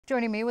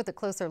Joining me with a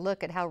closer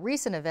look at how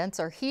recent events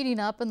are heating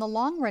up in the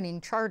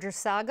long-running Chargers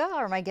saga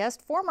are my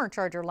guest, former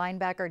Charger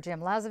linebacker Jim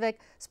Laslavic,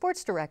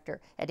 sports director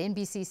at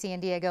NBC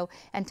San Diego,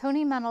 and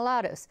Tony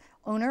Manolatos,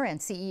 owner and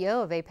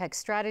CEO of Apex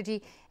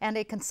Strategy and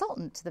a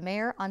consultant to the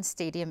mayor on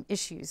stadium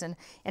issues. And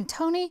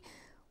Tony,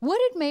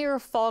 what did Mayor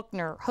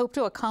Faulconer hope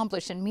to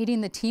accomplish in meeting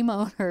the team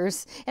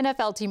owners,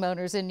 NFL team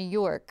owners in New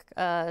York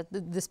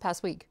this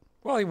past week?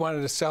 Well, he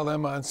wanted to sell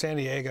them on San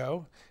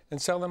Diego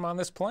and sell them on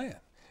this plan.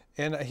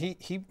 And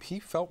he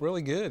felt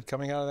really good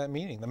coming out of that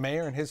meeting. The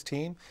mayor and his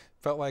team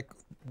felt like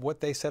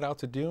what they set out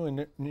to do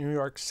in New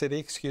York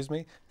City,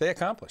 they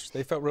accomplished.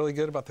 They felt really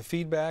good about the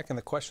feedback and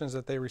the questions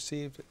that they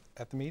received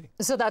at the meeting.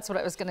 So that's what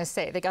I was going to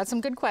say. They got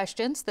some good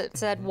questions that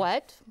said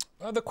what?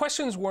 The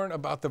questions weren't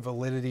about the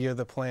validity of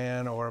the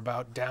plan or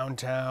about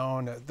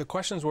downtown. The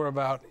questions were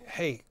about,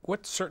 hey,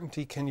 what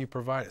certainty can you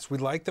provide us? We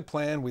like the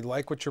plan. We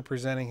like what you're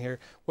presenting here.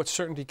 What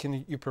certainty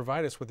can you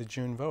provide us with the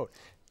June vote?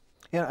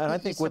 Yeah, and I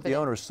think what the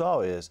owners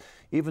saw is,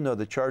 even though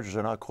the Chargers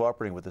are not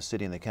cooperating with the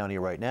city and the county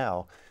right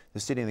now, the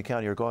city and the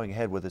county are going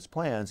ahead with its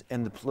plans,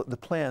 and the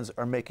plans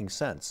are making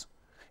sense.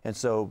 And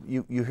so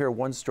you hear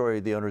one story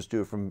the owners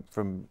do from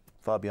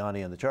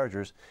Fabiani and the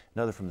Chargers,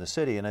 another from the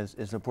city, and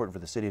it's important for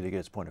the city to get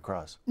its point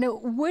across. Now,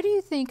 what do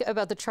you think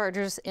about the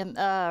Chargers and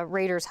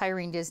Raiders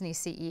hiring Disney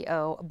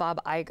CEO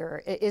Bob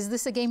Iger? Is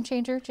this a game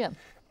changer, Jim?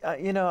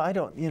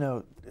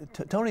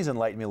 Tony's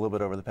enlightened me a little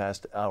bit over the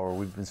past hour.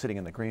 We've been sitting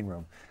in the green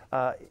room.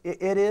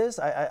 It is.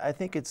 I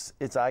think it's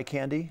eye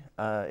candy.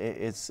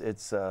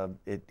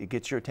 It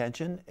gets your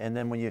attention, and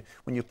then when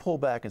you pull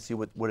back and see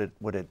what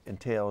it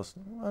entails,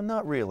 well,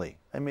 not really.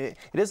 I mean,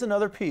 it is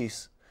another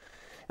piece,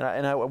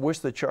 and I wish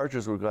the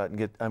Chargers would go out and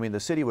get. I mean, the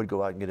city would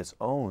go out and get its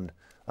own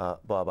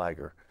Bob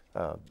Iger.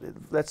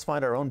 Let's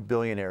find our own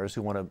billionaires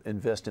who want to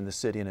invest in the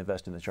city and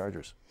invest in the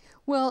Chargers.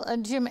 Well,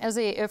 Jim, as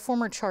a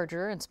former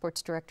Charger and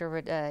sports director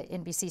at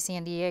NBC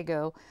San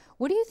Diego,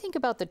 what do you think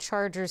about the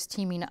Chargers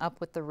teaming up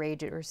with the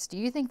Raiders? Do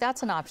you think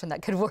that's an option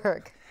that could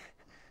work?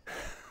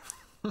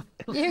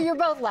 You're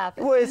both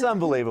laughing. Well, it's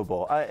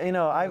unbelievable.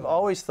 I've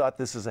always thought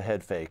this is a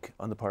head fake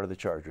on the part of the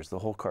Chargers, the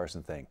whole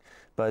Carson thing.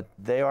 But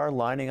they are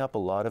lining up a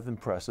lot of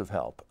impressive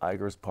help.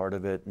 Iger's part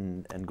of it,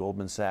 and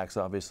Goldman Sachs,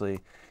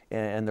 obviously,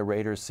 and the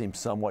Raiders seem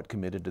somewhat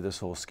committed to this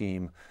whole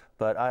scheme.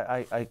 But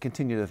I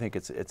continue to think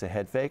it's a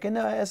head fake. And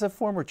as a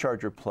former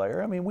Charger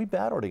player, I mean, we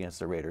battled against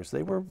the Raiders.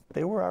 They were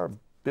our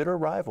bitter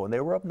rival, and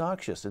they were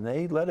obnoxious, and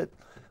they let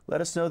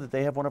us know that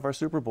they have one of our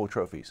Super Bowl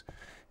trophies.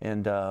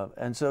 And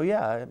so,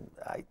 yeah,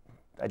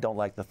 I don't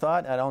like the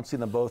thought. I don't see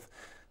them both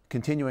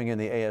continuing in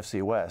the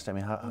AFC West. I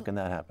mean, how can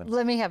that happen?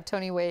 Let me have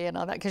Tony weigh in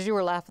on that, because you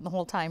were laughing the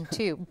whole time,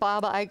 too.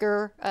 Bob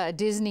Iger,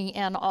 Disney,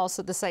 and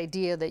also this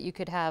idea that you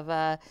could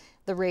have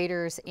the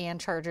Raiders and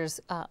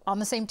Chargers on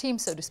the same team,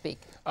 so to speak.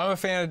 I'm a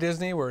fan of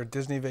Disney. We're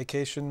Disney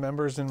Vacation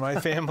members in my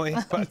family.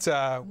 But,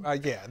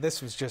 yeah,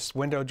 this was just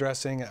window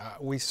dressing.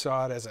 We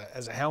saw it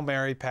as a Hail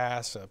Mary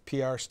pass, a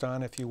PR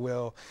stunt, if you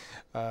will.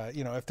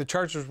 If the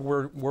Chargers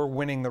were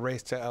winning the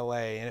race to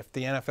L.A., and if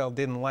the NFL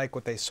didn't like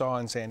what they saw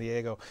in San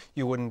Diego,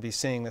 you wouldn't be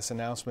seeing this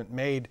announcement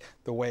made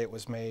the way it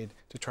was made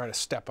to try to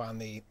step on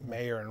the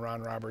mayor and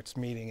Ron Roberts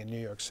meeting in New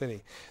York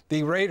City.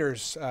 The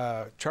Raiders,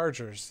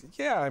 Chargers,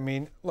 yeah, I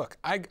mean, look,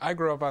 I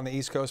grew up on the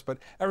East Coast, but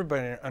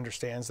everybody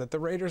understands that the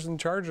Raiders and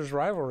Chargers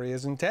rivalry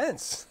is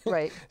intense.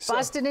 Right.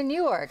 Boston and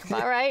New York.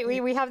 All right.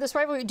 We have this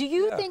rivalry. Do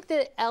you think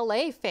that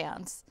LA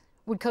fans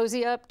would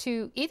cozy up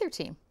to either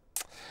team?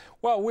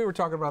 Well, we were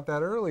talking about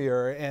that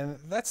earlier, and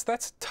that's a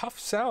tough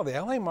sell. The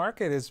LA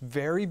market is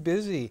very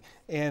busy,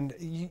 and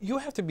you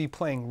have to be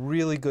playing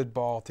really good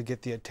ball to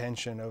get the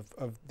attention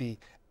of the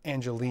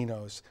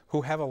Angelinos,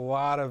 who have a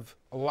lot of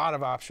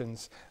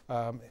options.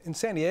 In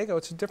San Diego,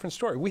 it's a different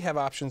story. We have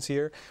options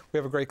here. We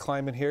have a great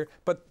climate here,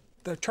 but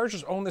the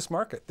Chargers own this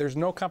market. There's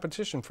no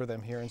competition for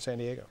them here in San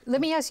Diego.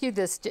 Let me ask you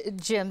this,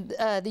 Jim.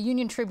 The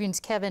Union Tribune's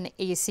Kevin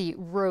Acee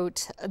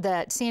wrote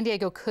that San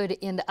Diego could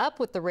end up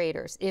with the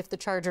Raiders if the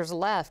Chargers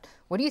left.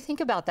 What do you think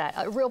about that?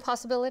 A real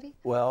possibility?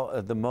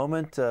 Well, the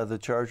moment the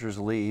Chargers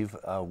leave,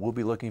 we'll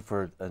be looking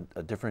for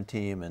a different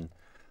team, and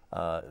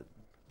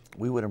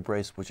we would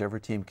embrace whichever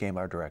team came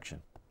our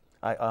direction.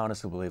 I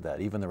honestly believe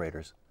that, even the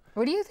Raiders.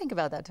 What do you think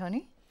about that,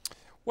 Tony?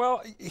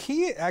 Well,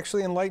 he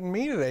actually enlightened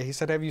me today. He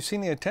said, have you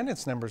seen the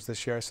attendance numbers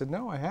this year? I said,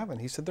 no, I haven't.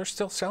 He said, they're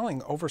still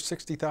selling over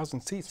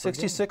 60,000 seats.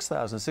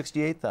 66,000,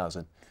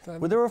 68,000.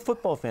 Well, there are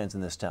football fans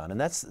in this town,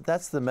 and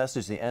that's the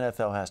message the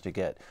NFL has to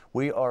get.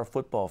 We are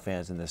football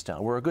fans in this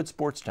town. We're a good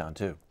sports town,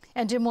 too.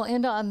 And, Jim, we'll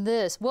end on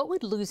this. What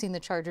would losing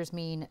the Chargers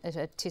mean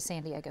to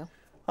San Diego?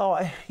 Oh,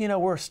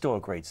 we're still a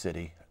great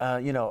city.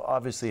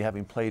 Obviously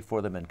having played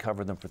for them and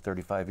covered them for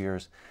 35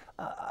 years,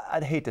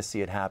 I'd hate to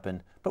see it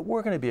happen, but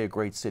we're going to be a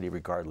great city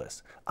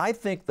regardless. I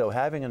think, though,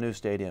 having a new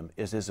stadium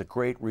is a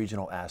great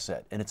regional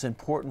asset, and it's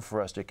important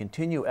for us to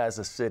continue as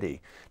a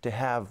city to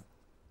have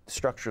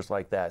structures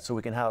like that so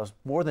we can house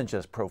more than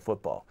just pro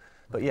football.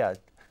 But, yeah,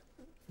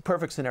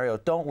 perfect scenario,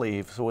 don't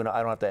leave, so I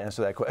don't have to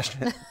answer that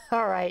question.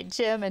 All right,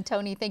 Jim and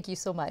Tony, thank you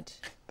so much.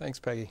 Thanks,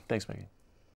 Peggy. Thanks, Peggy.